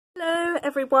Hello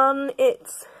everyone,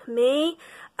 it's me,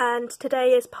 and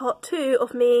today is part 2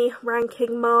 of me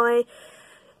ranking my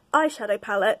eyeshadow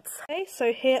palettes. Okay,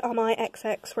 so here are my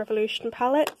XX Revolution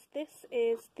palettes. This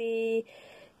is the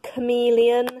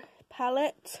Chameleon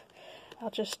palette.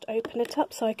 I'll just open it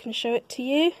up so I can show it to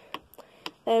you.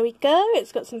 There we go,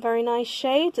 it's got some very nice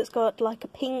shades. It's got like a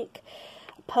pink,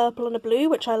 purple and a blue,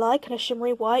 which I like, and a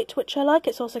shimmery white, which I like.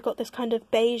 It's also got this kind of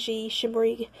beigey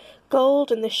shimmery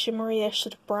gold and this shimmery-ish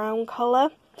sort of brown colour.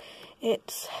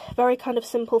 It's very kind of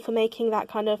simple for making that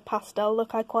kind of pastel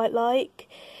look I quite like.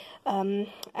 And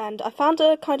I found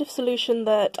a kind of solution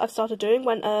that I've started doing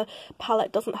when a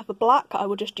palette doesn't have a black. I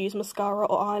will just use mascara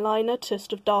or eyeliner to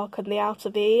sort of darken the outer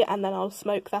V, and then I'll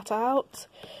smoke that out.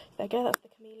 There you go, that's the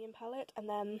Chameleon palette. And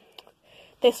then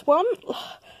this one,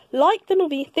 like the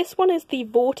Norvina, this one is the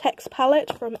Vortex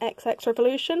palette from XX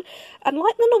Revolution, and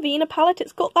like the Norvina palette,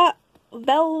 it's got that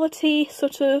velvety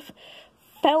sort of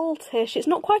feltish. It's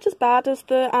not quite as bad as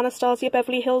the Anastasia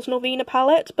Beverly Hills Norvina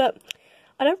palette, but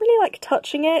I don't really like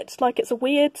touching it. Like, it's a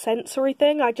weird sensory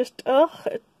thing. I just,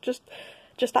 just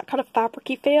that kind of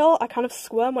fabricy feel. I kind of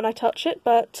squirm when I touch it,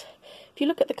 but if you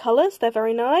look at the colours, they're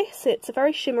very nice. It's a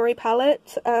very shimmery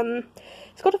palette.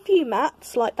 It's got a few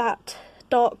mattes, like that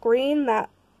dark green, that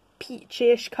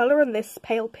peachy-ish colour, and this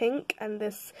pale pink, and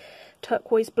this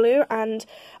turquoise blue, and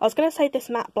I was going to say this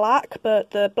matte black, but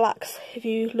the blacks, if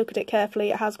you look at it carefully,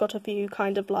 it has got a few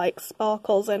kind of like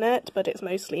sparkles in it, but it's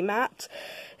mostly matte.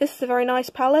 This is a very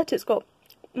nice palette. It's got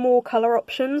more colour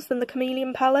options than the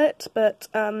Chameleon palette, but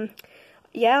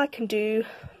yeah, I can do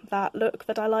that look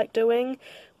that I like doing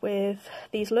with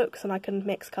these looks, and I can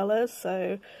mix colours,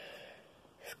 so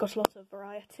it's got a lot of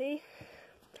variety.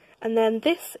 And then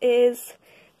this is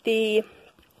the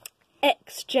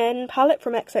X-Gen palette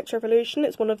from XX Revolution.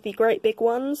 It's one of the great big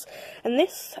ones, and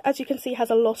this, as you can see, has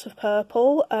a lot of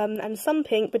purple and some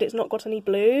pink, but it's not got any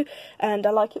blue, and I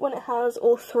like it when it has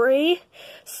all three.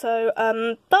 So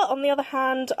but on the other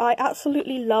hand, I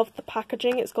absolutely love the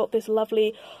packaging. It's got this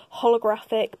lovely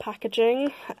holographic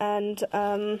packaging, and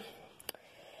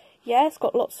yeah, it's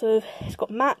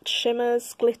got matte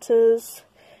shimmers, glitters,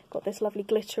 got this lovely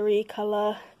glittery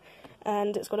colour,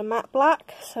 and it's got a matte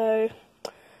black. So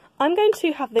I'm going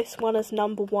to have this one as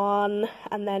number 1,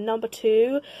 and then number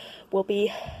 2 will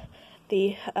be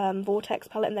the Vortex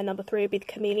palette, and then number 3 will be the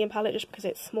Chameleon palette, just because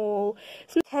it's small.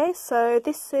 Okay, so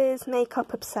this is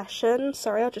Makeup Obsession.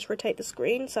 Sorry, I'll just rotate the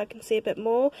screen so I can see a bit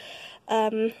more.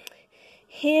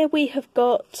 Here we have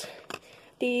got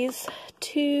these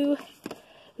two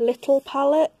little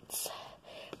palettes.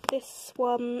 This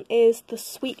one is the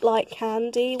Sweet Like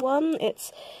Candy one.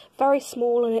 It's very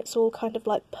small and it's all kind of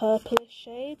like purplish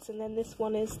shades, and then this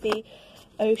one is the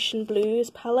Ocean Blues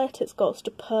palette. It's got sort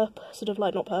of purple, sort of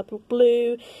like, not purple,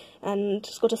 blue, and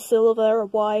it's got a silver, a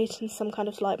white, and some kind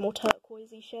of like more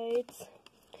turquoisey shades.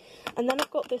 And then I've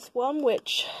got this one,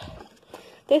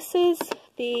 this is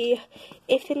the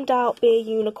If in Doubt Be a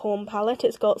Unicorn palette.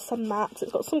 It's got some mattes,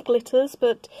 it's got some glitters,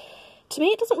 but to me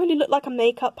it doesn't really look like a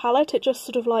makeup palette. It just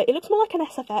sort of like, it looks more like an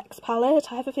SFX palette.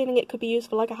 I have a feeling it could be used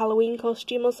for like a Halloween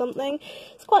costume or something.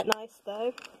 It's quite nice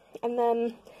though. And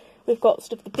then we've got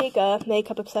sort of the bigger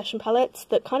Makeup Obsession palettes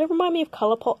that kind of remind me of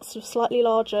Colourpop, sort of slightly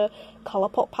larger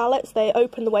Colourpop palettes. They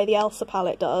open the way the Elsa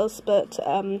palette does, but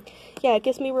yeah, it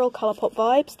gives me real Colourpop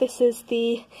vibes. This is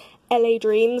the LA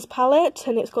Dreams palette,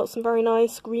 and it's got some very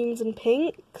nice greens and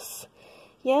pinks.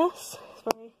 Yes,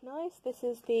 it's very nice. This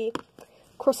is the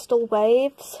Crystal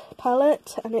Waves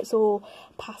palette, and it's all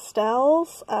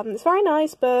pastels. It's very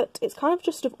nice, but it's kind of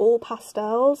just of all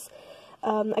pastels.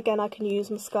 Again, I can use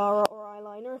mascara or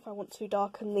eyeliner if I want to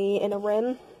darken the inner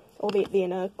rim, or the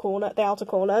inner corner, the outer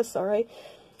corner, sorry.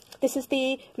 This is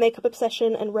the Makeup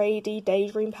Obsession and Rady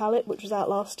Daydream palette, which was out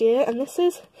last year, and it's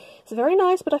very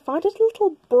nice, but I find it a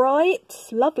little bright.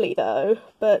 Lovely though,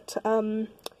 but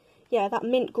yeah, that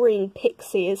mint green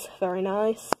pixie is very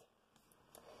nice.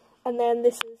 And then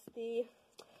this is the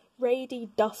Rady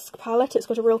Dusk palette. It's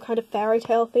got a real kind of fairy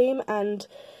tale theme, and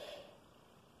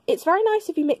it's very nice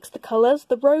if you mix the colours.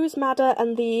 The Rose Madder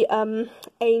and the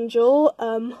Angel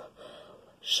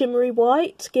shimmery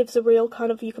white gives a real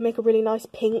kind of, you can make a really nice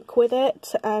pink with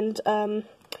it, and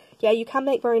yeah, you can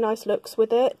make very nice looks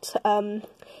with it.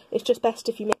 It's just best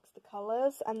if you mix the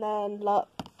colours. And then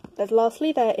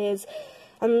lastly there is,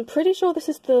 I'm pretty sure this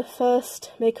is the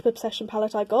first Makeup Obsession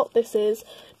palette I got. This is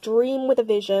Dream with a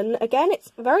Vision. Again,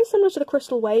 it's very similar to the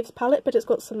Crystal Waves palette, but it's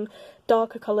got some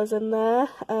darker colours in there,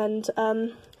 and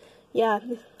yeah,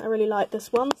 I really like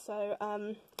this one.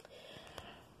 So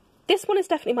this one is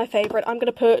definitely my favourite. I'm going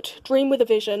to put Dream with a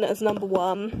Vision as number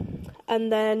 1,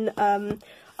 and then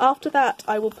After that,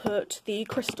 I will put the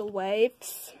Crystal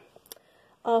Waves.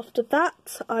 After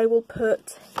that, I will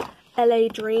put LA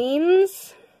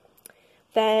Dreams.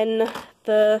 Then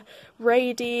the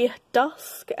Rady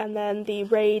Dusk, and then the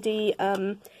Rady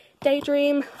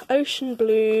Daydream, Ocean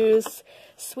Blues,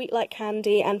 Sweet Like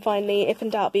Candy, and finally, if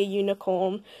in doubt, be a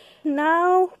Unicorn.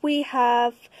 Now we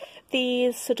have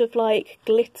these sort of like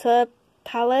glitter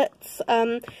palettes.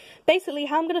 Basically,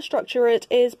 how I'm going to structure it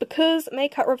is, because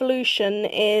Makeup Revolution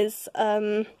is,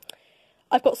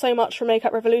 I've got so much from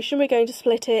Makeup Revolution, we're going to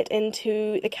split it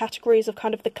into the categories of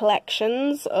kind of the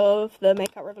collections of the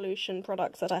Makeup Revolution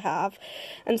products that I have.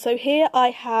 And so here I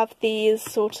have these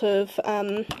sort of,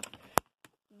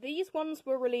 these ones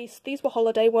were released, these were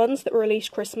holiday ones that were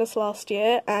released Christmas last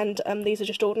year, and these are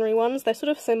just ordinary ones. They're sort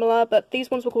of similar, but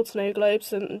these ones were called Snow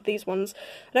Globes, and these ones,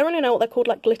 I don't really know what they're called,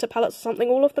 like glitter palettes or something.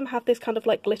 All of them have this kind of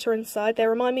like glitter inside. They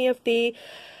remind me of the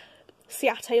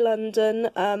Ciate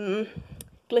London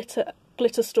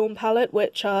Glitter Storm palette,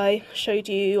 which I showed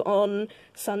you on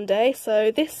Sunday. So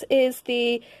this is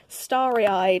the Starry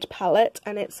Eyed palette,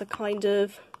 and it's a kind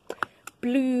of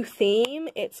blue theme.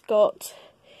 It's got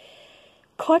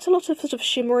quite a lot of sort of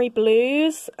shimmery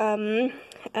blues,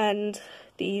 and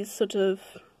these sort of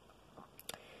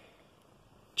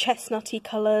chestnutty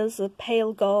colours of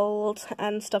pale gold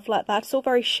and stuff like that. It's all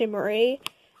very shimmery.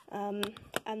 And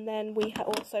then we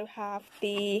also have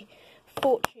the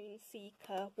Fortune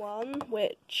Seeker one,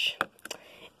 which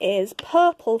is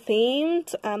purple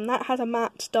themed. That has a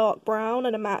matte dark brown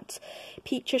and a matte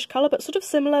peachish colour, but sort of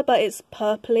similar, but it's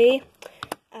purpley.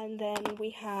 And then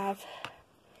we have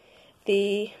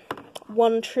the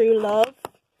One True Love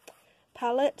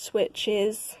palette, which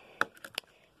is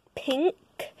pink.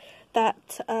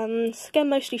 That again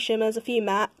mostly shimmers, a few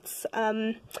mattes.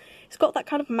 It's got that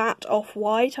kind of matte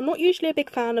off-white. I'm not usually a big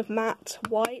fan of matte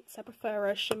whites. I prefer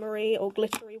a shimmery or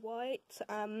glittery white.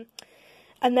 And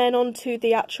then on to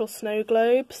the actual Snow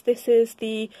Globes. This is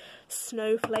the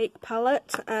Snowflake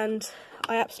palette, and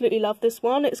I absolutely love this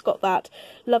one. It's got that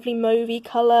lovely mauvey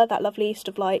colour, that lovely sort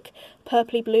of like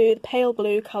purpley blue, the pale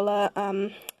blue colour.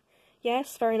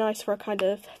 Yes, very nice for a kind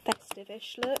of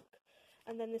festive-ish look.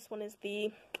 And then this one is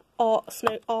the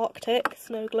Arctic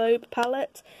Snow Globe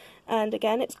palette, and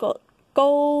again it's got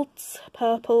golds,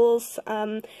 purples,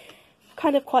 kind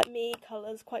of quite me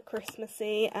colours, quite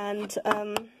Christmassy. And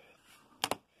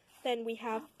then we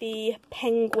have the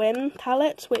Penguin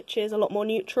palette, which is a lot more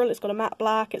neutral. It's got a matte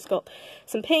black, it's got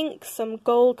some pinks, some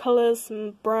gold colours,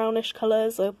 some brownish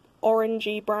colours, a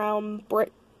orangey brown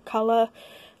brick colour,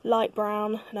 light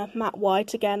brown, and a matte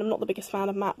white. Again, I'm not the biggest fan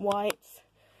of matte whites,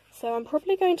 so I'm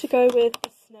probably going to go with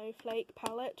the Snowflake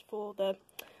palette for the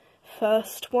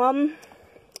first one.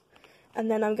 And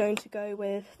then I'm going to go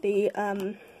with the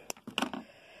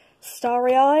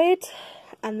Starry Eyed,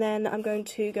 and then I'm going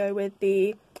to go with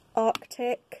the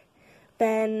Arctic,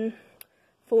 then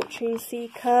Fortune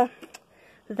Seeker,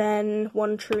 then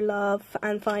One True Love,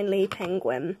 and finally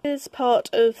Penguin. This is part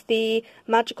of the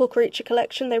Magical Creature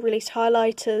collection. They released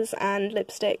highlighters and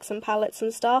lipsticks and palettes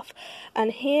and stuff,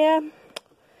 and here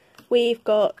we've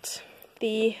got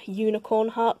the Unicorn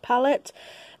Heart palette.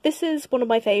 This is one of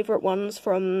my favourite ones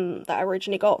from that I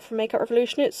originally got from Makeup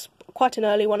Revolution. It's quite an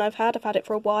early one I've had it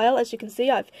for a while. As you can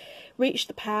see, I've reached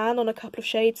the pan on a couple of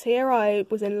shades here. I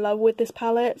was in love with this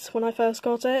palette when I first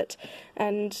got it,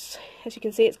 and as you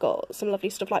can see, it's got some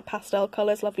lovely stuff like pastel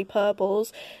colours, lovely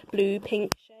purples, blue,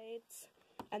 pink shades.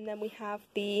 And then we have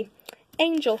the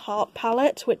Angel Heart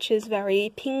palette, which is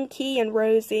very pinky and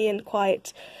rosy and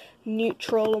quite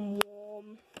neutral and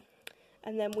warm.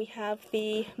 And then we have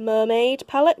the Mermaid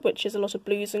palette, which is a lot of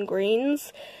blues and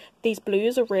greens. These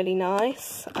blues are really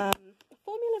nice. The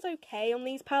formula's okay on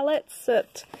these palettes.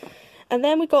 And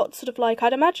then we got sort of like,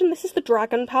 I'd imagine this is the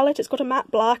Dragon palette. It's got a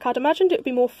matte black. I'd imagined it would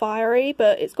be more fiery,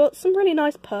 but it's got some really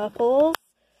nice purples.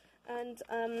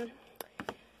 And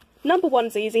number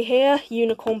one's easy here,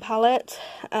 Unicorn palette.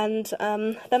 And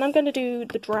then I'm going to do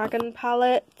the Dragon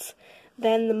palette,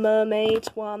 then the Mermaid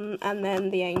one, and then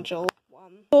the Angel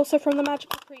one. Also from the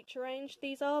Magical Creature range,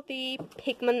 these are the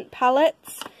pigment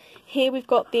palettes. Here we've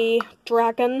got the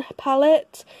Dragon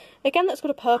palette. Again, that's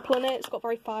got a purple in it. It's got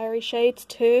very fiery shades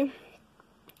too.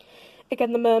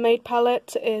 Again, the Mermaid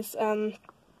palette is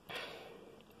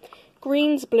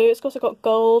greens, blue. It's also got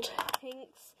gold,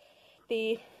 pinks.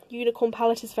 The Unicorn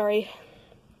palette is very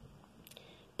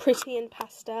pretty and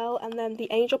pastel. And then the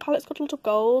Angel palette's got a lot of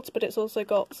golds, but it's also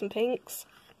got some pinks.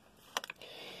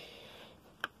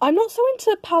 I'm not so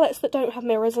into palettes that don't have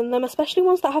mirrors in them, especially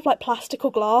ones that have like plastic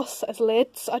or glass as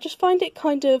lids. I just find it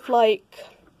kind of like,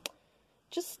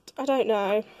 I don't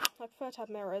know. I prefer to have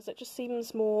mirrors. It just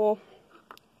seems more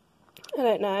I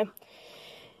don't know.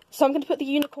 So I'm going to put the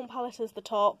unicorn palette as the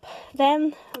top,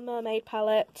 then the mermaid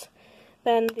palette,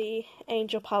 then the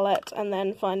angel palette, and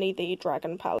then finally the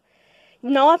dragon palette.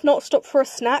 No, I've not stopped for a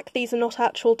snack. These are not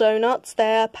actual donuts,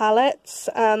 they're palettes.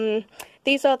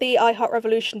 These are the I Heart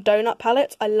Revolution donut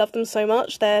palettes. I love them so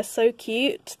much. They're so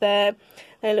cute. They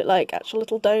look like actual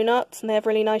little donuts and they have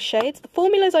really nice shades. The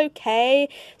formula's okay.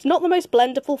 It's not the most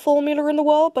blendable formula in the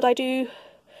world, but I do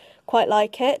quite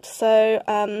like it. So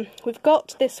we've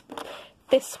got this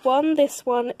one. This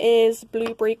one is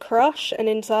Blueberry Crush, and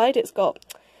inside it's got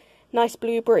nice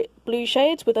blue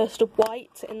shades with a sort of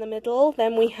white in the middle.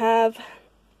 Then we have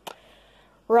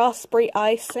Raspberry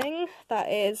Icing.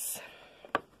 That is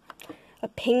a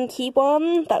pinky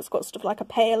one that's got sort of like a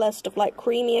paler, sort of like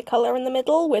creamier colour in the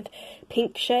middle with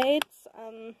pink shades.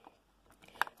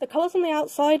 The colours on the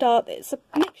outside it's a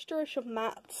mixture-ish of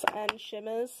mattes and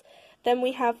shimmers. Then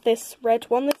we have this red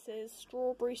one. This is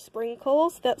Strawberry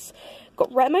Sprinkles. That's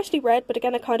got mostly red, but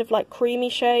again a kind of like creamy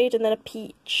shade, and then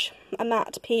a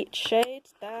matte peach shade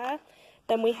there.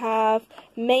 Then we have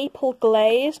Maple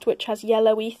Glazed, which has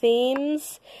yellowy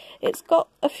themes. It's got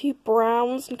a few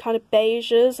browns and kind of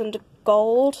beiges and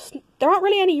gold. There aren't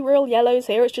really any real yellows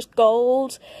here, it's just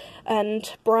gold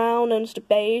and brown and sort of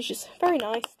beige. It's very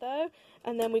nice though.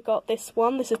 And then we got this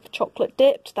one. This is the chocolate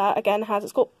dipped. That again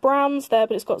it's got browns there,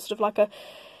 but it's got sort of like a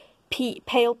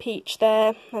pale peach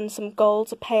there, and some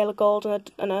golds, a paler gold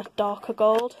and a darker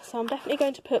gold. So I'm definitely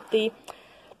going to put the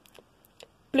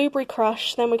Blueberry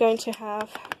Crush. Then we're going to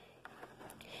have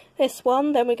this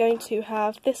one. Then we're going to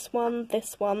have this one,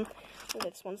 this one, and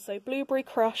this one. So Blueberry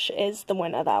Crush is the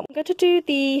winner there. I'm going to do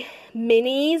the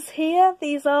minis here.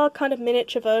 These are kind of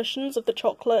miniature versions of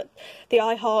the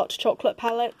I Heart chocolate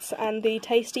palettes and the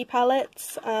Tasty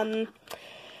palettes.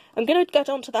 I'm going to get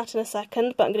onto that in a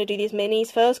second, but I'm going to do these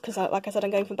minis first because, like I said,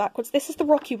 I'm going from backwards. This is the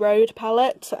Rocky Road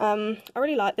palette. I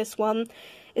really like this one.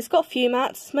 It's got a few mattes,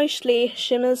 it's mostly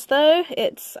shimmers though.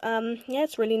 It's yeah,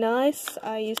 it's really nice.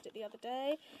 I used it the other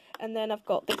day. And then I've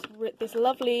got this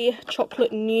lovely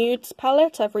chocolate nudes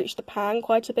palette. I've reached the pan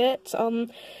quite a bit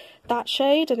on that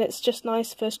shade, and it's just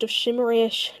nice for sort of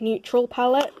shimmery-ish neutral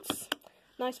palettes.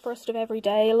 Nice for a sort of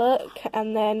everyday look.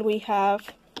 And then we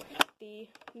have the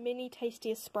mini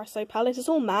Tasty Espresso palette. It's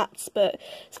all mattes, but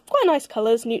it's quite nice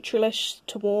colours, neutral-ish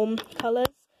to warm colours.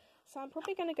 So I'm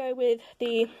probably going to go with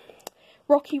the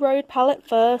Rocky Road palette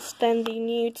first, then the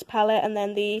nudes palette, and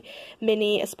then the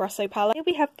mini espresso palette. Here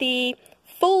we have the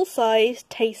full-size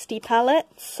Tasty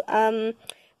palettes.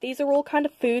 These are all kind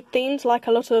of food themed, like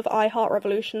a lot of I Heart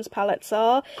Revolution's palettes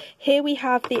are. Here we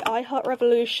have the I Heart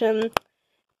Revolution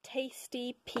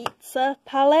Tasty Pizza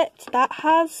palette.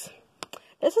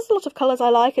 This has a lot of colours I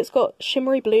like. It's got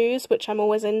shimmery blues, which I'm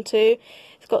always into.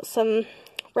 It's got some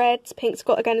reds, pinks.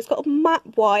 It's got a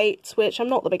matte white, which I'm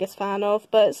not the biggest fan of,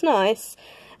 but it's nice.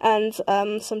 And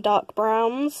some dark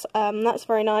browns. That's a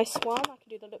very nice one. I can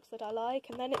do the looks that I like.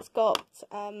 And then it's got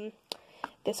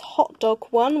this hot dog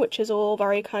one, which is all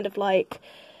very kind of like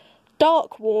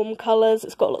dark warm colours.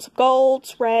 It's got lots of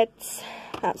golds, reds,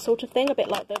 that sort of thing, a bit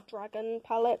like the dragon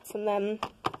palettes. And then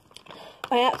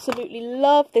I absolutely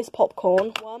love this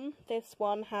popcorn one. This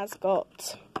one has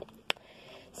got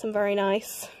some very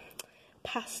nice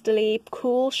pastel-y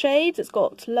cool shades. It's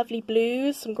got lovely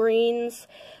blues, some greens,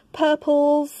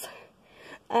 purples,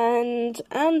 and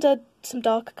some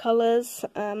darker colours.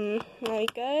 There we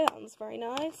go, that one's very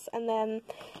nice. And then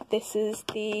this is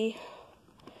the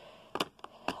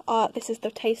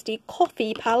Tasty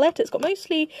Coffee palette. It's got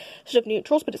mostly sort of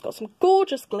neutrals, but it's got some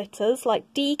gorgeous glitters,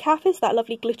 like decaf is that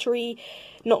lovely glittery,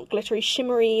 not glittery,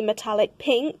 shimmery metallic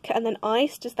pink, and then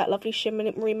iced is that lovely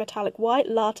shimmery metallic white,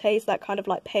 latte is that kind of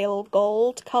like pale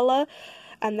gold colour,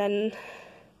 and then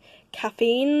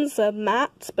caffeine's a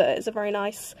matte, but it's a very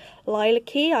nice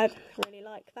lilac-y. I really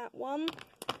like that one.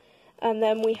 And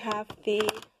then we have this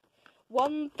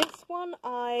one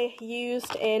I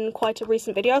used in quite a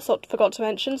recent video, I forgot to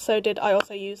mention, I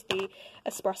also used the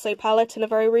espresso palette in a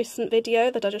very recent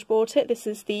video that I just bought it. This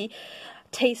is the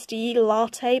Tasty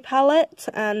Latte palette,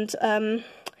 and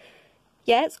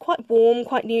yeah, it's quite warm,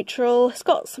 quite neutral. It's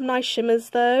got some nice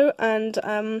shimmers though, and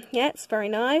yeah, it's very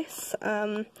nice.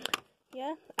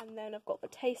 Yeah, and then I've got the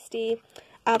Tasty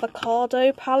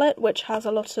Avocado palette, which has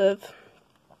a lot of,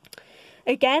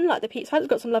 again, like the peach palette, it's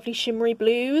got some lovely shimmery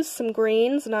blues, some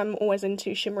greens, and I'm always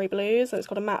into shimmery blues, and it's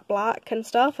got a matte black and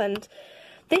stuff, and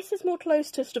this is more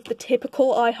close to sort of the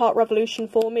typical I Heart Revolution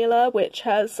formula, which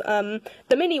has, the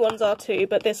mini ones are too,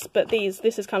 but this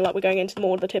is kind of like we're going into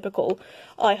more of the typical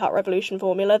I Heart Revolution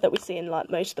formula that we see in like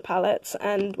most of the palettes,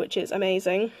 and which is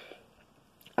amazing.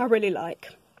 I really like.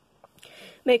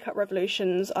 Makeup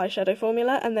Revolution's eyeshadow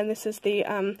formula, and then this is the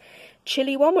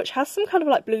chilly one, which has some kind of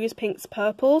like blues, pinks,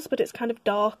 purples, but it's kind of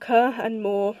darker and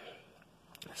more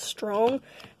strong.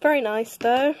 Very nice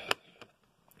though.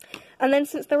 And then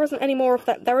since there isn't any more of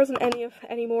that, there isn't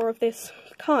any more of this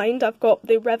kind, I've got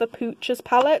the Reva Pooches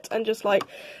palette, and just like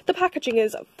the packaging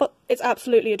is, it's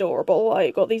absolutely adorable. I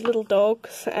got these little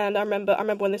dogs, and I remember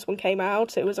when this one came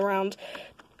out. It was around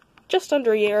just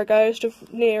under a year ago, sort of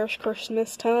nearish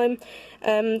Christmas time,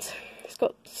 and it's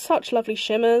got such lovely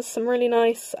shimmers, some really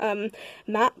nice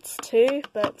mattes too.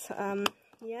 But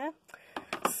yeah.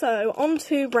 So on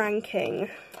to ranking.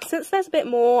 Since there's a bit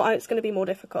more, it's going to be more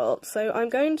difficult. So I'm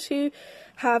going to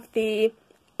have the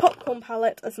Popcorn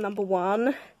palette as number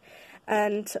 1,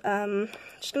 and I'm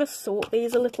just going to sort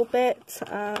these a little bit.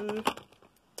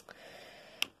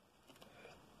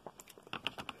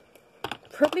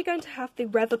 Probably going to have the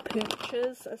Reva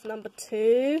Pooches as number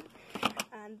 2,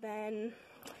 and then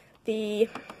the,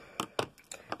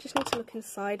 just need to look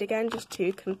inside again just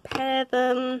to compare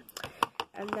them,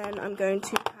 and then I'm going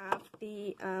to have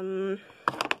the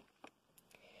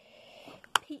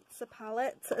Pizza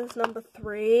palette as number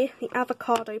 3, the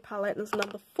Avocado palette as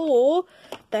number 4,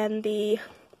 then the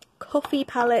Coffee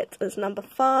palette as number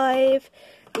 5,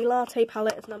 the Latte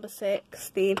palette as number 6,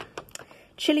 the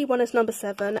Chili one is number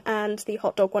 7, and the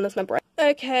Hot Dog one is number 8.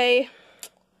 Okay,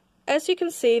 as you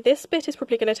can see, this bit is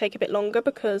probably going to take a bit longer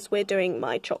because we're doing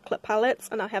my chocolate palettes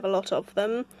and I have a lot of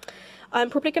them. I'm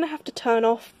probably going to have to turn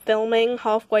off filming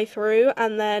halfway through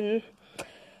and then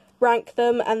rank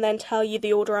them, and then tell you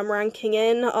the order I'm ranking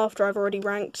in after I've already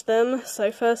ranked them.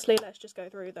 So firstly, let's just go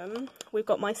through them. We've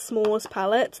got my S'mores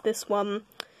palette. This one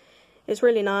is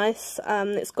really nice.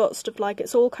 It's got sort of like,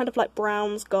 it's all kind of like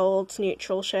browns, golds,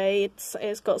 neutral shades.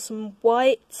 It's got some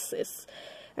whites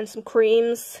and some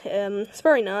creams. It's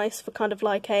very nice for kind of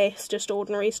like a just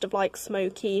ordinary sort of like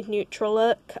smoky neutral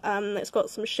look. It's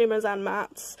got some shimmers and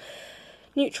mattes.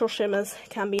 Neutral shimmers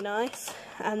can be nice.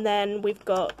 And then we've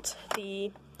got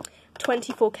the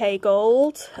 24K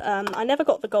gold. I never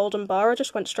got the golden bar, I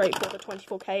just went straight for the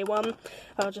 24K one.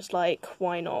 I was just like,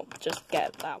 why not just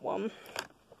get that one?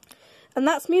 And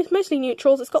that's mostly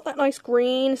neutrals. It's got that nice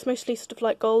green, it's mostly sort of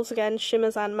like golds again,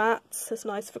 shimmers and mattes. It's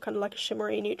nice for kind of like a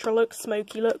shimmery neutral look,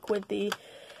 smoky look with the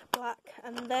black.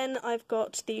 And then I've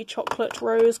got the chocolate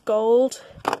rose gold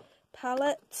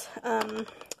palette. And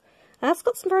that's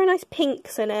got some very nice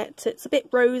pinks in it. It's a bit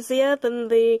rosier than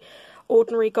the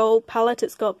ordinary gold palette.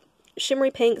 It's got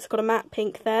shimmery pinks, it's got a matte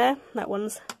pink there. That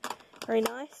one's very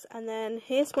nice. And then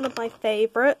here's one of my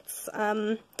favourites.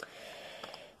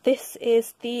 This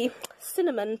is the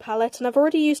cinnamon palette, and I've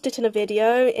already used it in a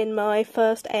video in my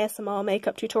first ASMR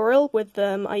makeup tutorial with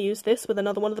I used this with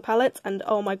another one of the palettes, and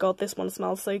oh my god, this one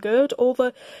smells so good. All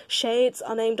the shades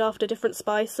are named after different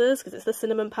spices because it's the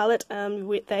cinnamon palette.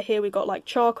 Here we got like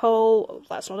charcoal,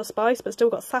 that's not a spice, but still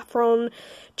got saffron,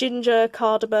 ginger,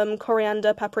 cardamom,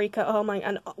 coriander, paprika. Oh my,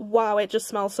 and wow, it just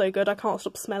smells so good. I can't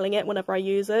stop smelling it whenever I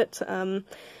use it.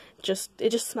 It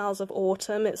just smells of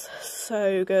autumn. It's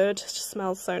so good. It just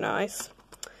smells so nice.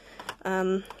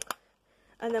 And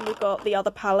then we've got the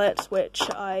other palette which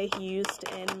I used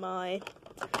in my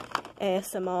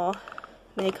ASMR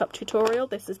makeup tutorial.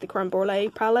 This is the Creme Brulee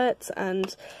palette,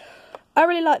 and I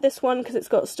really like this one because it's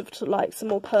got sort of like some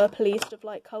more purpley sort of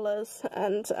like colours,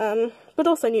 and but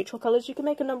also neutral colours. You can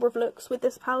make a number of looks with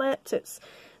this palette. It's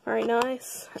very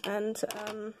nice. And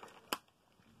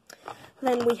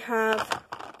then we have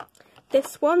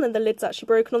this one, and the lid's actually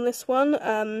broken on this one.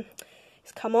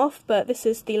 It's come off, but this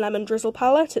is the Lemon Drizzle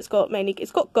palette. It's got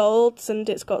golds, and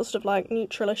it's got sort of like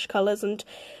neutralish colours, and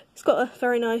it's got a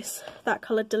very nice, that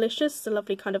colour Delicious. It's a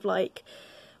lovely kind of like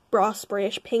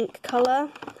raspberryish pink colour,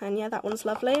 and yeah, that one's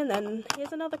lovely. And then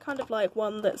here's another kind of like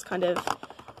one that's kind of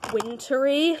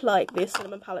wintry, like this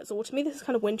cinnamon palette's autumny. This is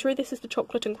kind of wintry. This is the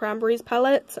Chocolate and Cranberries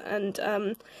palette, and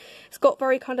it's got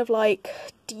very kind of like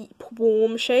deep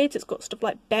warm shades. It's got sort of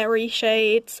like berry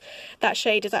shades. That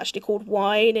shade is actually called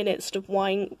Wine, and it's sort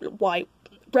of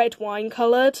red wine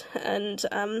coloured, and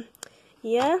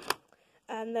yeah.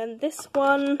 And then this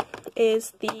one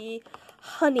is the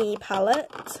Honey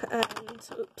palette, and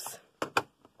oops,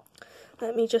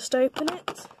 let me just open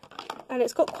it. And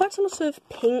it's got quite a lot of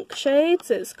pink shades.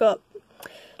 It's got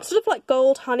sort of like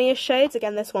gold honeyish shades.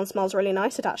 Again, this one smells really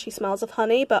nice. It actually smells of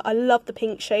honey, but I love the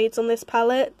pink shades on this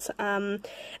palette. They're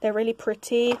really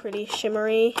pretty, really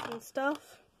shimmery and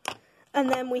stuff. And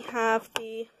then we have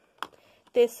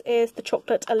this is the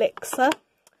Chocolate Elixir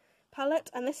palette,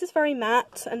 and this is very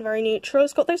matte and very neutral.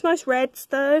 It's got those nice reds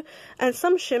though, and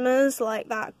some shimmers like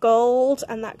that gold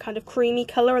and that kind of creamy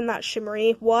colour and that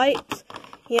shimmery white.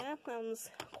 Yeah, that one's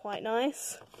quite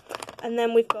nice. And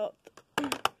then we've got,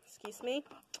 excuse me,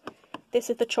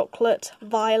 this is the Chocolate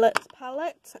Violet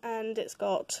palette, and it's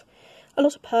got a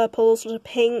lot of purples, a lot of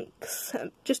pinks,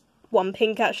 just one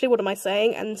pink actually, what am I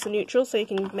saying, and some neutrals, so you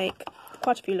can make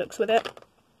quite a few looks with it.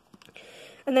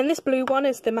 And then this blue one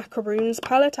is the Macaroons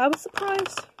palette. I was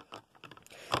surprised.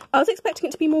 I was expecting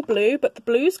it to be more blue, but the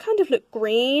blues kind of look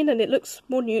green, and it looks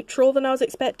more neutral than I was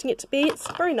expecting it to be. It's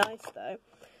very nice though.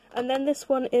 And then this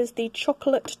one is the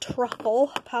Chocolate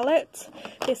Truffle palette.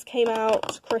 This came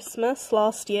out Christmas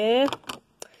last year,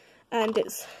 and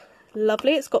it's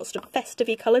lovely. It's got sort of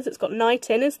festive-y colours. It's got Night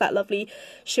In, it's that lovely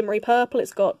shimmery purple.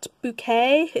 It's got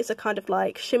Bouquet, it's a kind of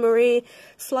like shimmery,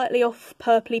 slightly off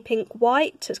purpley pink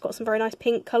white. It's got some very nice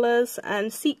pink colours.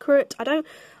 And Secret, I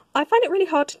find it really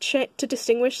hard to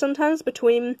distinguish sometimes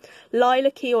between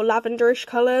lilac-y or lavenderish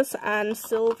colours and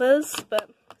silvers, but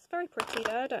it's very pretty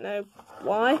though, I don't know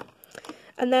why.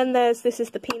 And then this is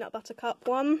the Peanut Butter Cup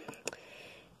one.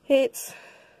 It's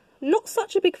not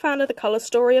such a big fan of the colour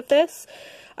story of this.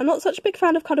 I'm not such a big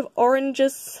fan of kind of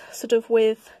oranges sort of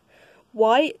with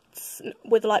whites,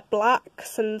 with like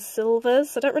blacks and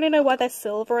silvers. I don't really know why they're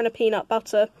silver in a peanut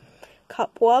butter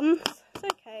cup one. It's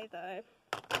okay though.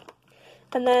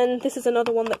 And then this is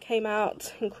another one that came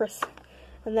out in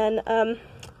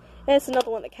here's another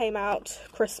one that came out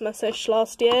Christmas-ish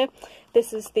last year.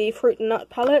 This is the Fruit and Nut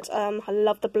palette. I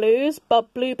love the blues.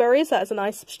 Blueberries, that is a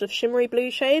nice sort of shimmery blue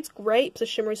shades. Grapes, a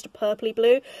shimmery sort of purpley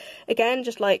blue. Again,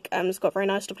 just like, it's got a very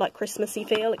nice sort of like Christmassy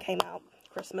feel. It came out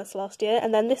Christmas last year.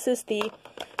 And then this is the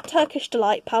Turkish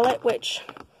Delight palette, which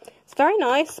is very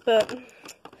nice, but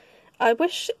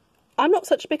I'm not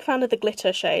such a big fan of the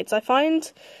glitter shades.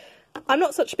 I'm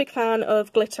not such a big fan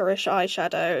of glitterish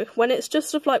eyeshadow. When it's just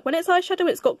sort of like, when it's eyeshadow,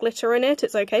 it's got glitter in it,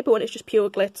 it's okay, but when it's just pure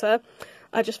glitter,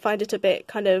 I just find it a bit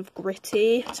kind of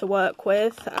gritty to work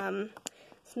with.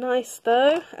 It's nice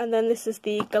though. And then this is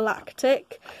the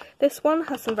Galactic. This one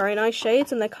has some very nice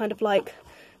shades, and they're kind of like,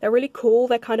 they're really cool,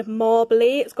 they're kind of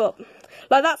marbly. It's got,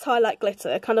 like, that's how I like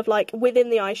glitter, kind of like within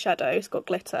the eyeshadow, it's got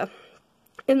glitter.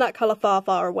 In that colour Far,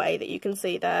 Far Away that you can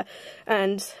see there.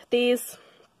 And these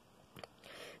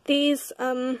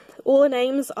all the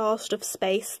names are sort of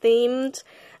space themed,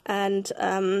 and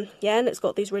yeah, and it's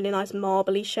got these really nice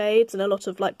marbly shades and a lot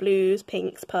of like blues,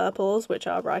 pinks, purples, which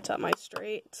are right up my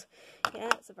street. Yeah,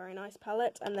 it's a very nice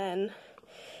palette. And then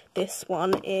this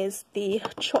one is the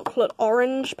Chocolate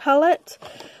Orange palette.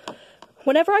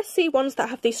 Whenever I see ones that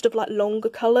have these sort of like longer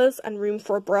colours and room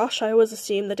for a brush, I always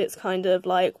assume that it's kind of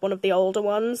like one of the older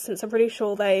ones, since I'm pretty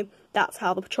sure that's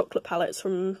how the chocolate palettes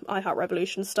from I Heart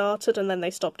Revolution started, and then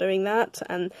they stopped doing that.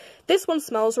 And this one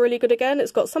smells really good again.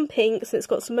 It's got some pinks, and it's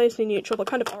got some mostly neutral but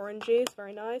kind of orangey. It's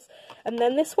very nice. And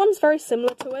then this one's very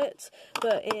similar to it,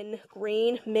 but in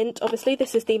green, mint. Obviously,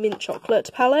 this is the Mint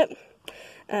Chocolate palette.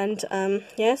 And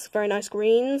yes, very nice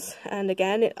greens, and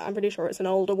again, I'm pretty sure it's an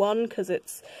older one because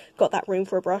it's got that room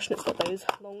for a brush and it's got those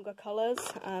longer colours.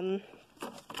 And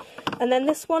then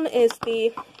this one is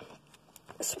the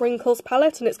Sprinkles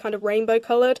palette, and it's kind of rainbow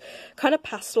coloured, kind of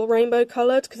pastel rainbow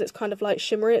coloured, because it's kind of like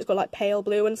shimmery. It's got like pale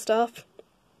blue and stuff,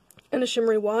 and a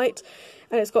shimmery white,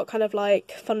 and it's got kind of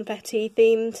like funfetti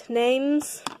themed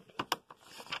names.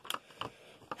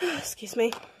 Excuse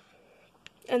me.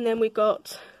 And then we've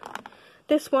got,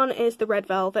 this one is the Red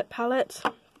Velvet palette,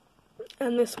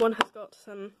 and this one has got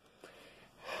some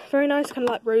very nice kind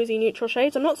of like rosy neutral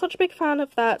shades. I'm not such a big fan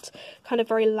of that kind of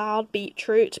very loud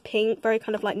beetroot pink, very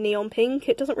kind of like neon pink.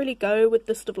 It doesn't really go with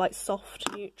the sort of like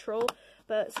soft neutral,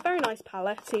 but it's a very nice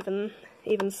palette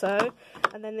even so.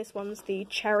 And then this one's the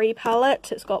Cherry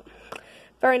palette. It's got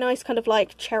very nice kind of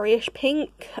like cherryish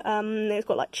pink. It's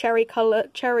got like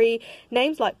cherry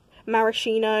names like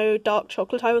maraschino, dark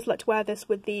chocolate. I always like to wear this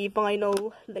with the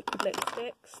vinyl liquid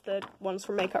lipsticks, the ones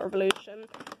from Makeup Revolution.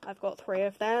 I've got 3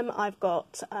 of them. I've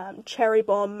got Cherry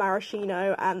Bomb,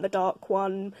 Maraschino, and the dark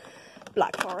one,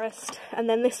 Black Forest. And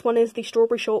then this one is the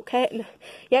Strawberry Shortcake. And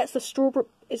yeah, it's the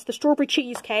strawberry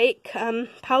cheesecake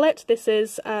palette. This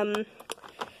is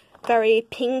very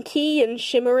pinky and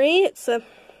shimmery. It's a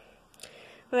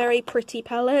very pretty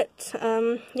palette.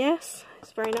 Yes,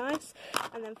 it's very nice.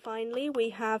 And then finally we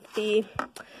have the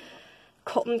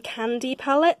Cotton Candy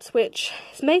palette, which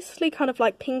is mostly kind of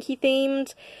like pinky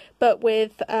themed, but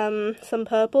with some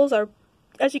purples.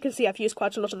 As you can see, I've used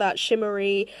quite a lot of that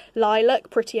shimmery lilac,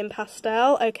 pretty in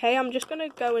pastel. Okay, I'm just going to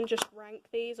go and just rank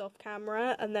these off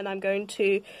camera, and then I'm going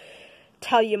to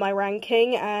tell you my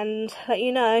ranking and let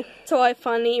you know. So I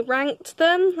finally ranked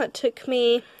them. That took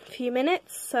me a few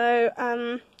minutes. So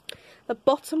the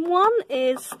bottom one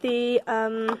is the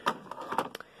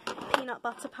Peanut Peanut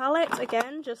Butter palette.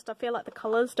 Again, just I feel like the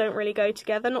colours don't really go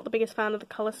together. Not the biggest fan of the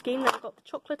colour scheme. Then I've got the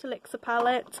Chocolate Elixir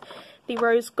palette, the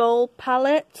Rose Gold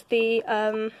palette, the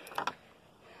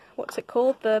what's it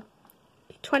called? The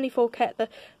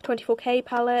 24K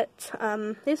palette.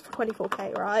 This is for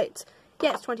 24K, right?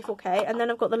 Yeah, it's 24K. And then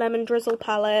I've got the Lemon Drizzle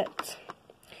palette,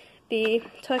 the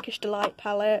Turkish Delight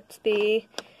palette, the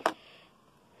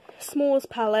S'mores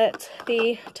palette,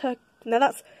 the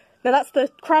Now that's the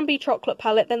Cranberry Chocolate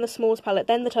palette, then the S'mores palette,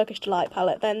 then the Turkish Delight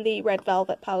palette, then the Red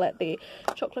Velvet palette, the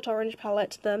Chocolate Orange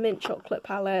palette, the Mint Chocolate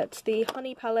palette, the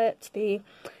Honey palette, the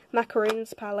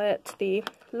Macaroons palette, the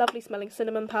Lovely Smelling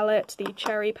Cinnamon palette, the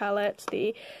Cherry palette,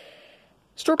 the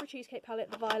Strawberry Cheesecake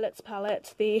palette, the Violets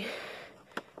palette, the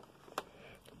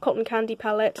Cotton Candy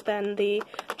palette, then the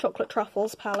Chocolate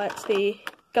Truffles palette, the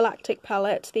Galactic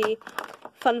palette, the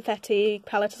Funfetti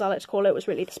palette, as I like to call it, was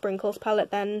really the Sprinkles palette,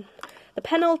 then the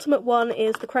penultimate one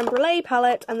is the Creme Brulee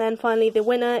palette, and then finally the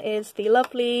winner is the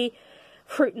lovely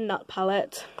Fruit and Nut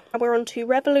palette. And we're on to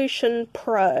Revolution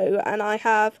Pro, and I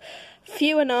have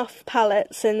few enough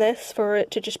palettes in this for it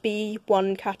to just be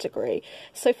one category.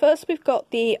 So first we've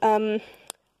got the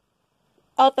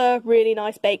other really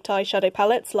nice baked eyeshadow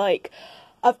palettes, like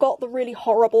I've got the really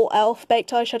horrible e.l.f.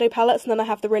 baked eyeshadow palettes, and then I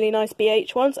have the really nice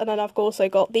BH ones, and then I've also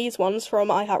got these ones from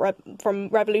from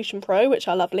Revolution Pro, which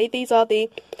are lovely. These are the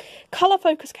Colour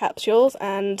Focus capsules,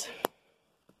 and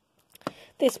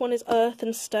this one is Earth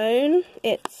and Stone.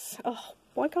 It's, oh,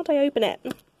 why can't I open it?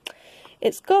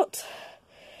 It's got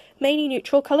mainly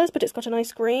neutral colours, but it's got a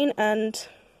nice green, and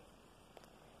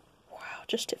wow,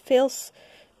 just it feels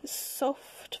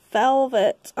soft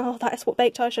velvet. Oh, that is what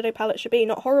baked eyeshadow palette should be,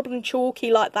 not horrible and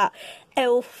chalky like that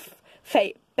e.l.f.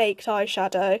 baked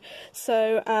eyeshadow.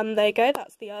 So there you go,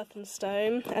 that's the Earth and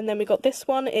Stone. And then we got this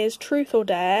one is Truth or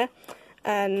Dare,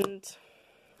 and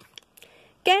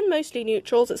again mostly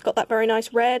neutrals. It's got that very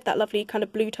nice red, that lovely kind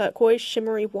of blue turquoise,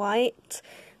 shimmery white,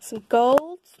 some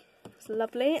gold. It's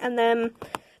lovely. And then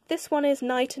this one is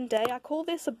Night and Day. I call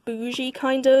this a bougie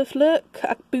kind of look,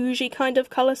 a bougie kind of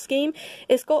colour scheme.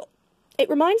 It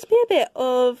reminds me a bit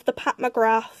of the Pat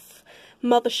McGrath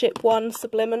Mothership one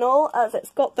Subliminal, as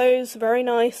it's got those very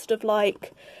nice sort of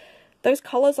like, those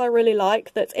colours I really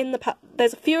like, that's in the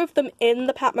there's a few of them in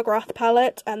the Pat McGrath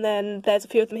palette, and then there's a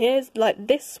few of them here, like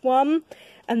this one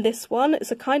and this one. It's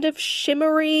a kind of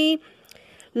shimmery,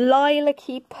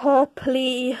 lilac-y,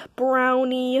 purpley,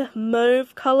 browny,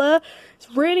 mauve colour.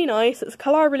 It's really nice. It's a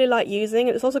colour I really like using.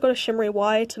 It's also got a shimmery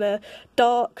white and a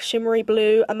dark shimmery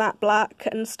blue, a matte black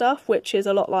and stuff, which is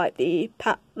a lot like the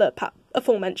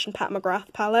aforementioned Pat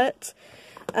McGrath palette.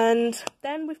 And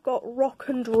then we've got Rock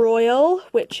and Royal,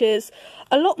 which is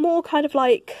a lot more kind of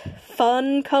like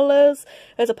fun colours.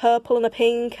 There's a purple and a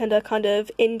pink and a kind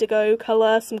of indigo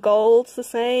colour, some golds the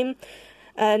same,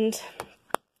 and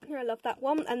I love that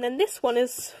one. And then this one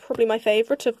is probably my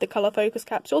favourite of the Colour Focus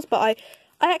capsules, but I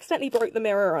accidentally broke the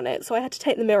mirror on it, so I had to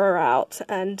take the mirror out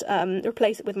and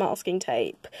replace it with masking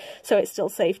tape, so it's still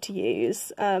safe to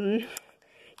use.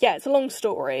 Yeah, it's a long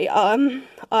story.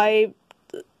 I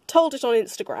told it on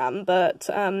Instagram, but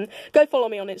go follow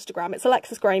me on Instagram. It's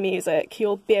Alexis Gray Music.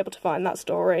 You'll be able to find that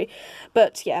story.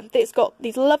 But yeah, it's got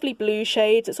these lovely blue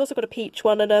shades. It's also got a peach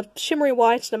one and a shimmery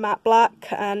white and a matte black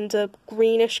and a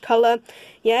greenish colour.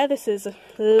 Yeah, this is a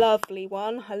lovely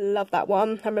one. I love that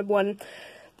one. I remember when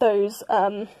those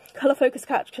Colour Focus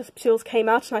capsules came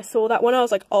out and I saw that one, I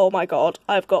was like, oh my god,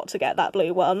 I've got to get that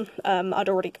blue one. I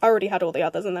already had all the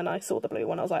others, and then I saw the blue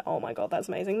one. I was like, oh my god, that's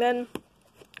amazing. Then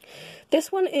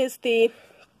this one is the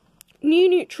New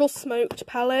Neutral Smoked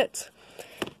palette,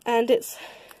 and it's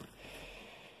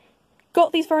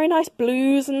got these very nice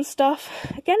blues and stuff.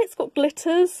 Again, it's got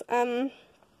glitters. I'm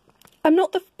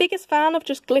not the biggest fan of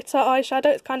just glitter eyeshadow.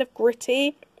 It's kind of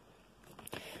gritty.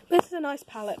 This is a nice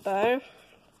palette though.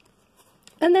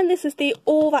 And then this is the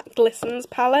All That Glistens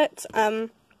palette.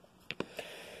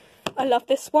 I love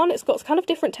this one. It's got kind of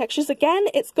different textures. Again,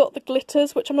 it's got the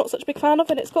glitters, which I'm not such a big fan of,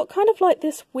 and it's got kind of like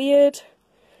this weird,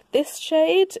 this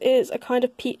shade is a kind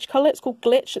of peach colour. It's called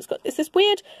Glitch. It's this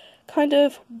weird kind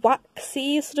of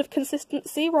waxy sort of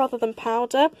consistency rather than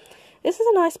powder. This is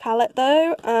a nice palette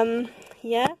though.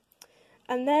 Yeah.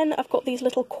 And then I've got these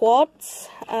little quads.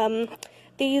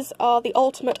 These are the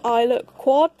Ultimate Eye Look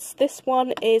quads. This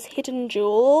one is Hidden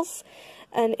Jewels,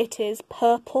 and it is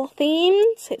purple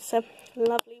themed. It's a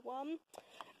lovely one.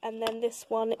 And then this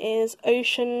one is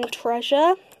Ocean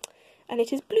Treasure, and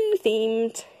it is blue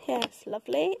themed. Yes,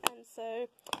 lovely. And so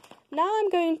now I'm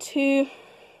going to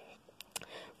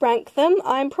rank them.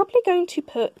 I'm probably going to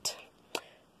put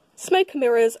Smoke and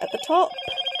Mirrors at the top,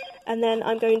 and then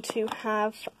I'm going to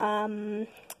have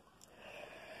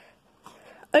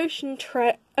Ocean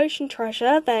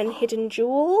Treasure, then Hidden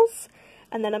Jewels,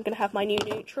 and then I'm going to have my new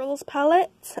Neutrals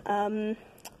palette,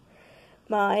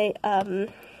 my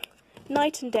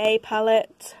Night and Day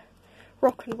palette,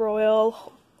 Rock and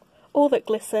Royal, All That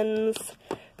Glistens,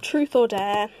 Truth or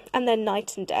Dare, and then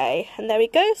Night and Day. And there we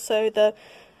go, so the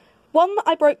one that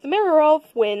I broke the mirror of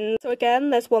wins. So again,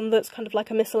 there's one that's kind of like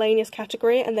a miscellaneous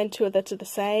category, and then two that are the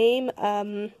same.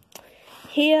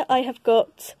 Here I have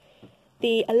got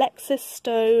the Alexis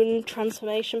Stone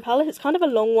Transformation palette. It's kind of a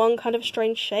long one, kind of a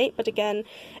strange shape, but again,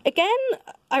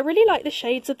 I really like the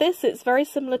shades of this. It's very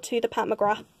similar to the Pat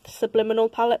McGrath Subliminal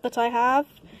palette that I have.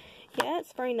 Yeah,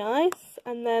 it's very nice.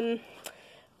 And then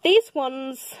these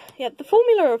ones, yeah, the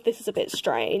formula of this is a bit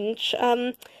strange,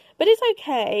 but it's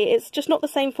okay. It's just not the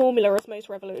same formula as most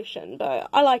Revolution, but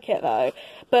I like it though.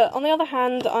 But on the other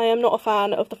hand, I am not a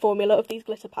fan of the formula of these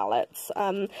glitter palettes.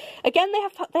 Again,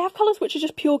 they have colours which are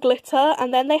just pure glitter,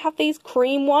 and then they have these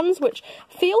cream ones which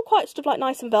feel quite sort of like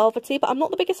nice and velvety, but I'm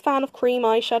not the biggest fan of cream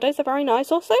eyeshadows. They're very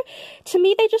nice. Also, to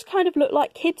me, they just kind of look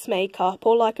like kids' makeup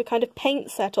or like a kind of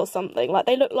paint set or something. Like,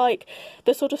 they look like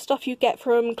the sort of stuff you get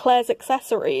from Claire's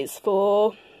Accessories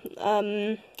for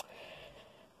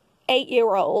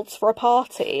 8-year-olds for a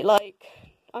party. Like,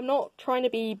 I'm not trying to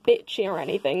be bitchy or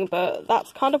anything, but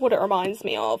that's kind of what it reminds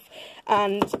me of.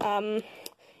 And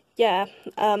yeah,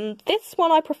 this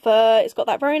one I prefer. It's got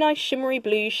that very nice shimmery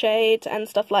blue shade and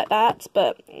stuff like that,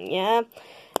 but yeah,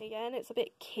 again, it's a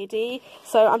bit kiddie,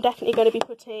 so I'm definitely going to be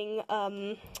putting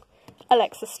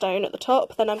Alexis Stone at the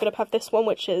top. Then I'm going to have this one,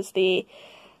 which is the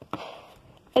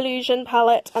Illusion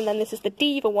palette, and then this is the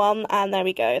Diva one, and there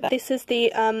we go. This is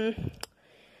the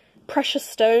Precious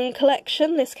Stone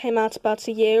collection. This came out about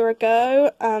a year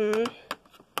ago.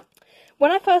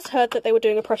 When I first heard that they were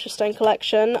doing a Precious Stone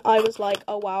collection, I was like,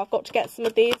 oh wow, I've got to get some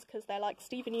of these because they're like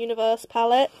Steven Universe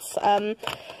palettes.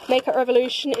 Makeup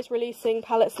Revolution is releasing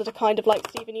palettes that are kind of like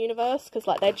Steven Universe because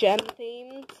like they're gem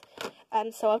themed.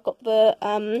 And so I've got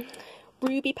the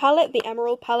Ruby palette, the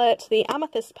Emerald palette, the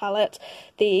Amethyst palette,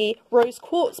 the Rose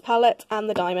Quartz palette, and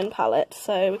the Diamond palette.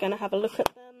 So we're going to have a look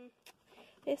at them.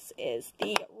 This is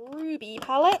the Ruby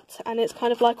palette, and it's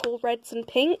kind of like all reds and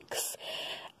pinks.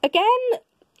 Again,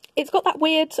 it's got that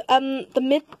weird,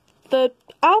 the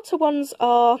outer ones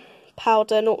are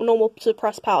powder, normal to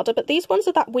pressed powder, but these ones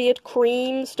are that weird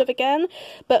cream stuff again.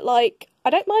 But like,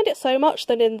 I don't mind it so much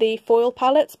than in the foil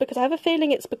palettes, because I have a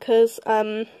feeling it's because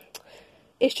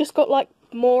it's just got like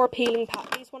more appealing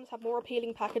these ones have more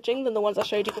appealing packaging than the ones I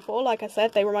showed you before. Like I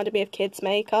said, they reminded me of kids'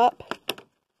 makeup.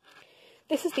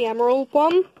 This is the Emerald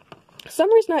one. For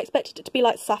some reason I expected it to be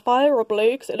like sapphire or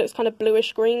blue, because it looks kind of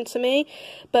bluish green to me.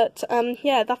 But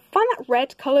yeah, I find that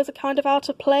red colours are kind of out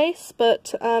of place,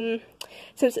 but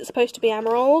since it's supposed to be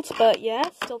emerald, but yeah,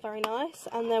 still very nice.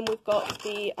 And then we've got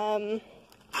the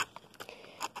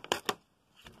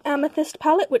Amethyst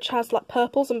palette, which has like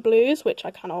purples and blues, which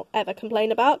I cannot ever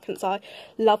complain about, since I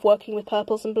love working with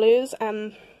purples and blues.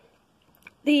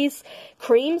 These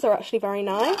creams are actually very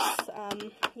nice.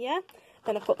 Yeah.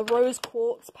 Then I've got the Rose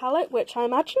Quartz palette, which I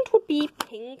imagined would be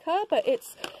pinker, but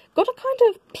it's got a kind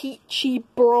of peachy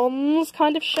bronze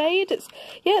kind of shade.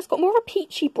 It's got more of a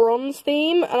peachy bronze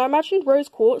theme, and I imagined Rose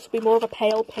Quartz would be more of a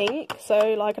pale pink,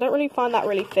 so like I don't really find that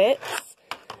really fits.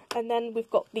 And then we've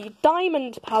got the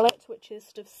Diamond palette, which is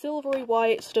sort of silvery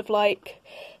white, sort of like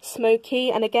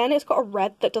smoky, and again it's got a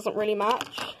red that doesn't really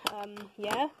match.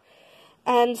 Yeah.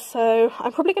 And so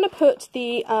I'm probably going to put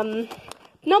the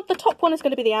the top one is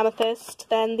going to be the Amethyst,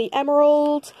 then the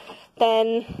Emerald,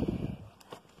 then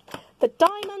the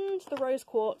Diamond, the Rose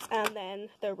Quartz, and then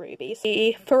the Ruby.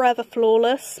 The Forever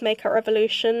Flawless Makeup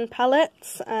Revolution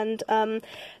palettes, and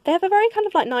they have a very kind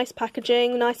of like nice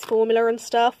packaging, nice formula and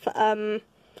stuff.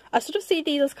 I sort of see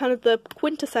these as kind of the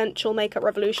quintessential Makeup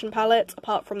Revolution palette,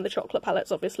 apart from the chocolate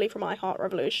palettes, obviously, from I Heart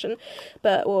Revolution.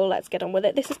 But, well, let's get on with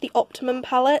it. This is the Optimum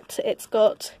palette. It's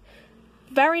got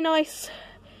very nice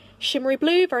shimmery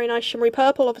blue, very nice shimmery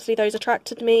purple. Obviously, those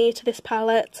attracted me to this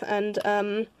palette.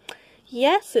 And,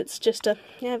 yes, it's just a,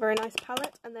 very nice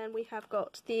palette. And then we have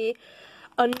got the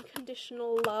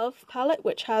Unconditional Love palette,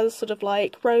 which has sort of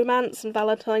like romance and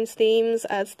Valentine's themes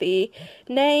as the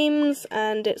names.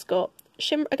 And it's got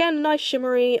again, a nice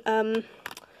shimmery,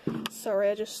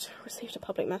 sorry, I just received a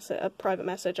private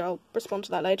message, I'll respond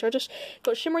to that later. I just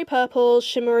got shimmery purples,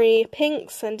 shimmery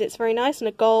pinks, and it's very nice, and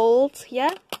a gold,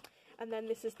 yeah. And then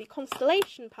this is the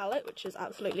Constellation palette, which is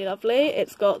absolutely lovely.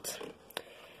 It's got,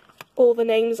 all the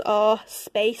names are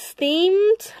space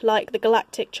themed, like the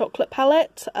Galactic Chocolate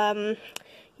palette,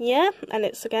 yeah, and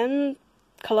it's, again,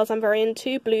 colours I'm very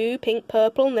into, blue, pink,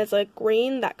 purple, and there's a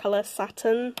green, that colour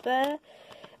Saturn there.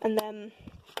 And then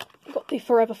I've got the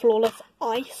Forever Flawless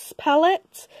Ice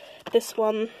palette. This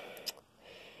one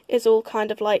is all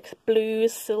kind of like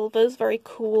blues, silvers, very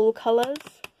cool colours.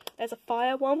 There's a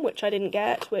fire one, which I didn't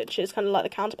get, which is kind of like the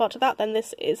counterpart to that. Then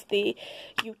this is the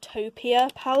Utopia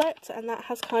palette, and that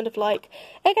has kind of like,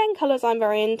 again, colours I'm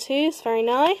very into. It's very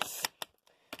nice.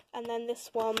 And then this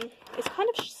one is kind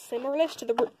of similar-ish to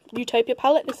the Utopia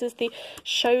palette. This is the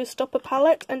Showstopper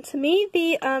palette, and to me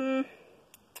the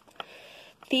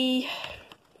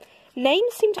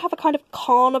names seem to have a kind of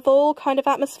carnival kind of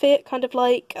atmosphere, kind of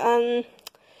like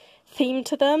theme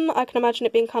to them. I can imagine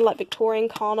it being kind of like Victorian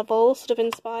carnival sort of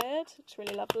inspired. It's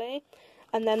really lovely.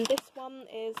 And then this one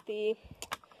is the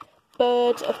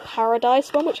Bird of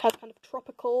Paradise one, which has kind of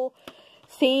tropical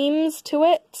themes to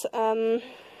it.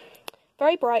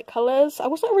 Very bright colours. I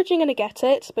wasn't originally going to get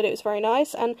it, but it was very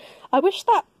nice. And I wish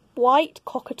that white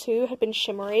cockatoo had been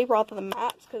shimmery rather than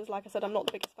matte, because like I said, I'm not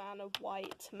the biggest fan of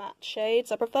white matte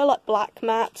shades. I prefer like black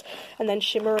matte and then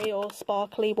shimmery or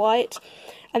sparkly white.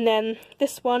 And then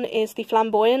this one is the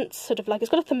Flamboyant, sort of like, it's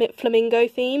got a flamingo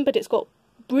theme, but it's got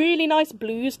really nice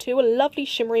blues too, a lovely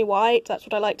shimmery white, that's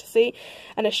what I like to see,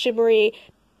 and a shimmery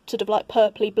sort of like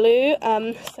purpley blue.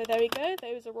 So there we go,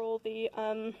 those are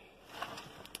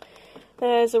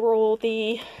all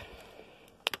the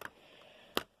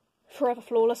Forever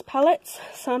Flawless palettes.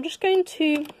 So I'm just going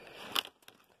to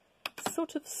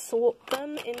sort of sort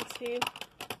them into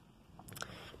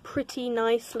pretty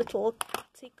nice little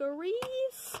categories.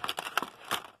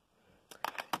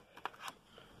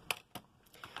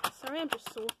 Sorry, I'm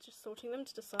just sorting them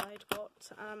to decide what.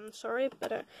 Sorry if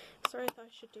I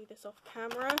should do this off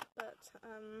camera, but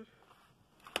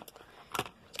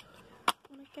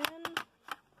one again.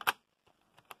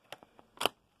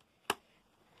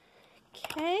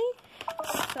 Okay,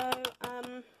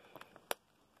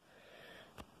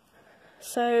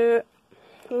 so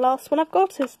the last one I've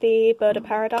got is the Bird of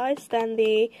Paradise, then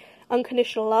the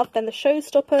Unconditional Love, then the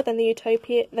Showstopper, then the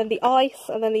Utopia, then the Ice,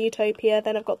 and then the Utopia,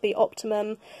 then I've got the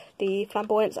Optimum, the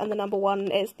Flamboyance, and the number one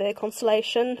is the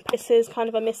Constellation. This is kind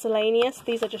of a miscellaneous,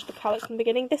 these are just the palettes from the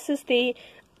beginning. This is the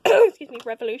excuse me,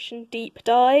 Revolution Deep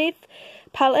Dive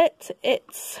palette.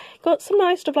 It's got some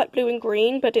nice stuff like blue and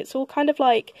green, but it's all kind of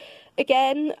like,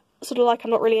 again, sort of like,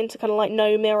 I'm not really into kind of like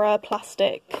no mirror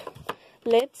plastic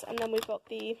lids. And then we've got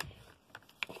the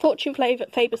Fortune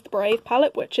Favours the Brave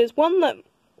palette, which is one that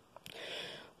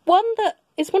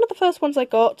is one of the first ones I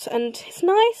got, and it's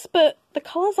nice, but the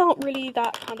colours aren't really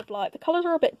that kind of like, the colours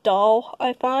are a bit dull,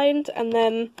 I find. And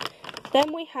then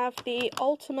we have the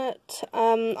Ultimate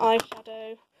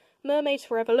Eyeshadow Mermaid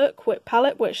Forever Look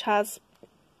palette, which has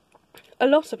a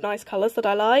lot of nice colours that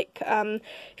I like. You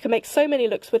can make so many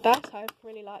looks with that. I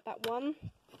really like that one.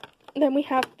 And then we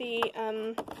have the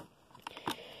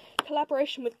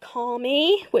collaboration with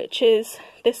Kami, which is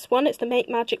this one. It's the Make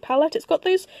Magic palette. It's got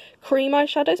those cream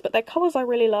eyeshadows, but their colours I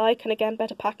really like, and again,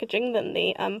 better packaging than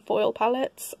the foil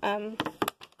palettes. Then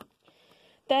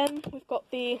we've got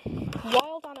the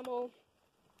Wild Animal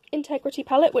Integrity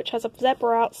palette, which has a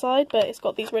zebra outside, but it's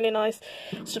got these really nice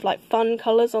sort of like fun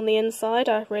colours on the inside.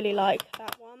 I really like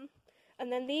that one.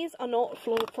 And then these are not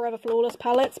Forever Flawless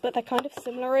palettes, but they're kind of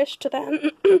similar-ish to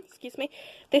them. Excuse me.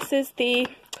 This is the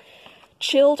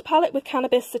Chilled palette with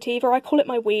Cannabis Sativa. I call it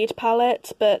my weed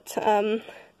palette, but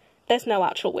there's no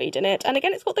actual weed in it. And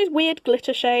again, it's got those weird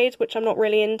glitter shades, which I'm not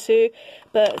really into,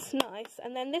 but it's nice.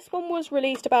 And then this one was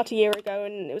released about a year ago,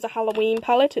 and it was a Halloween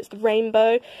palette. It's the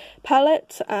Rainbow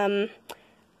palette. I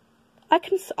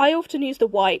often use the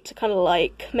white to kind of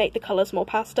like make the colours more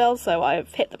pastel, so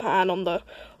I've hit the pan on the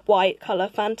white colour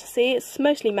fantasy. It's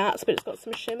mostly mattes, but it's got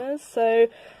some shimmers, so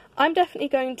I'm definitely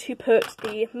going to put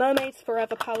the Mermaids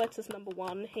Forever palette as number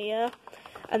one here.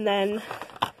 And then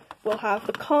we'll have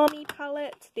the Kami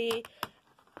palette, the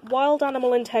Wild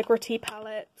Animal Integrity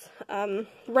palette,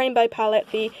 Rainbow palette,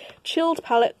 the Chilled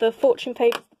palette, the Fortune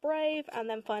Favours the Brave, and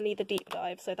then finally the Deep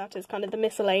Dive. So that is kind of the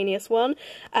miscellaneous one.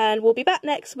 And we'll be back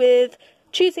next with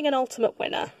choosing an ultimate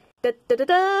winner.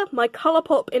 My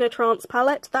Colourpop In a Trance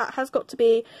palette. That has got to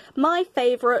be my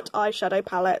favourite eyeshadow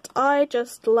palette. I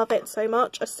just love it so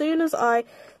much. As soon as I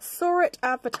saw it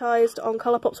advertised on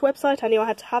Colourpop's website, I knew I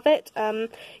had to have it.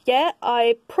 Yeah,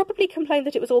 I probably complained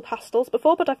that it was all pastels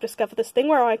before, but I've discovered this thing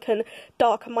where I can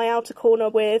darken my outer corner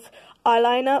with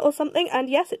eyeliner or something. And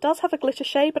yes, it does have a glitter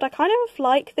shade, but I kind of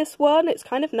like this one. It's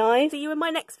kind of nice. See you in my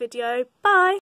next video. Bye!